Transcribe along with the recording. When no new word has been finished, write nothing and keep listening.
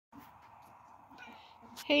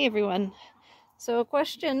Hey everyone. So a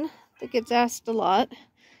question that gets asked a lot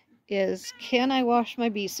is, can I wash my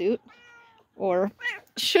bee suit? Or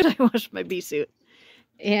should I wash my bee suit?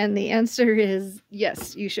 And the answer is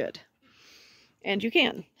yes, you should. And you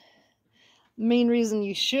can. The main reason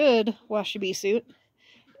you should wash your bee suit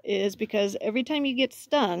is because every time you get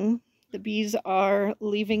stung, the bees are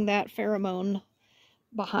leaving that pheromone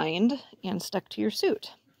behind and stuck to your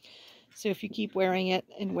suit. So if you keep wearing it,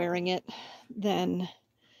 then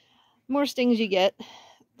the more stings you get,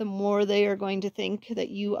 the more they are going to think that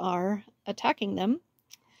you are attacking them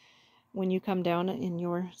when you come down in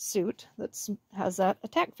your suit that has that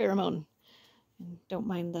attack pheromone. And don't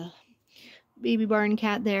mind the baby barn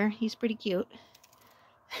cat there. He's pretty cute.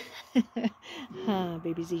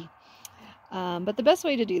 Baby Z. But the best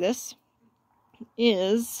way to do this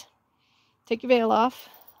is take your veil off,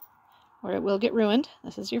 or it will get ruined.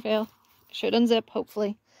 This is your veil. It should unzip,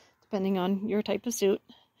 hopefully, depending on your type of suit.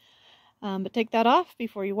 But take that off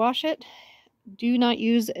before you wash it. Do not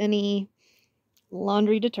use any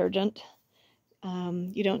laundry detergent.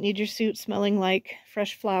 You don't need your suit smelling like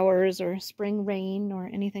fresh flowers or spring rain or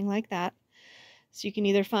anything like that. So you can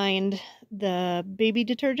either find the baby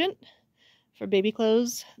detergent for baby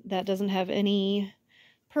clothes that doesn't have any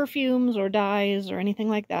perfumes or dyes or anything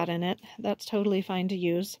like that in it. That's totally fine to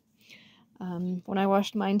use. When I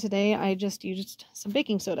washed mine today, I just used some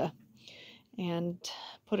baking soda and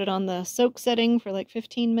put it on the soak setting for like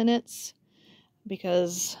 15 minutes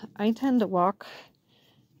because I tend to walk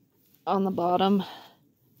on the bottom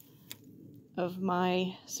of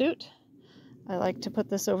my suit. I like to put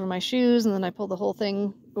this over my shoes and then I pull the whole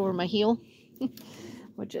thing over my heel,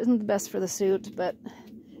 which isn't the best for the suit, but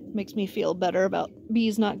makes me feel better about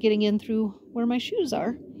bees not getting in through where my shoes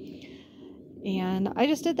are. And I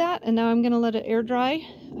just did that, and now I'm going to let it air dry.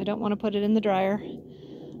 I don't want to put it in the dryer.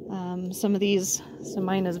 So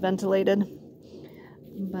mine is ventilated,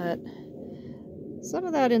 but some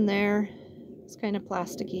of that in there is kind of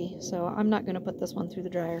plasticky, so I'm not going to put this one through the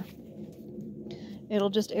dryer. It'll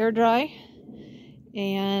just air dry,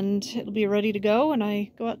 and it'll be ready to go when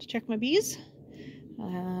I go out to check my bees.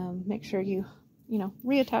 Make sure you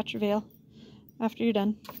reattach your veil after you're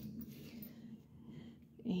done.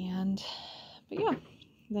 But yeah,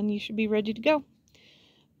 then you should be ready to go.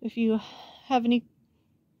 If you have any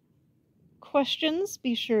questions,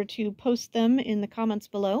 be sure to post them in the comments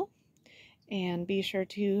below, and be sure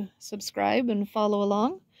to subscribe and follow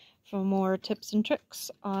along for more tips and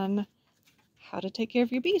tricks on how to take care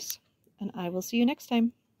of your bees. And I will see you next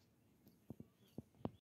time.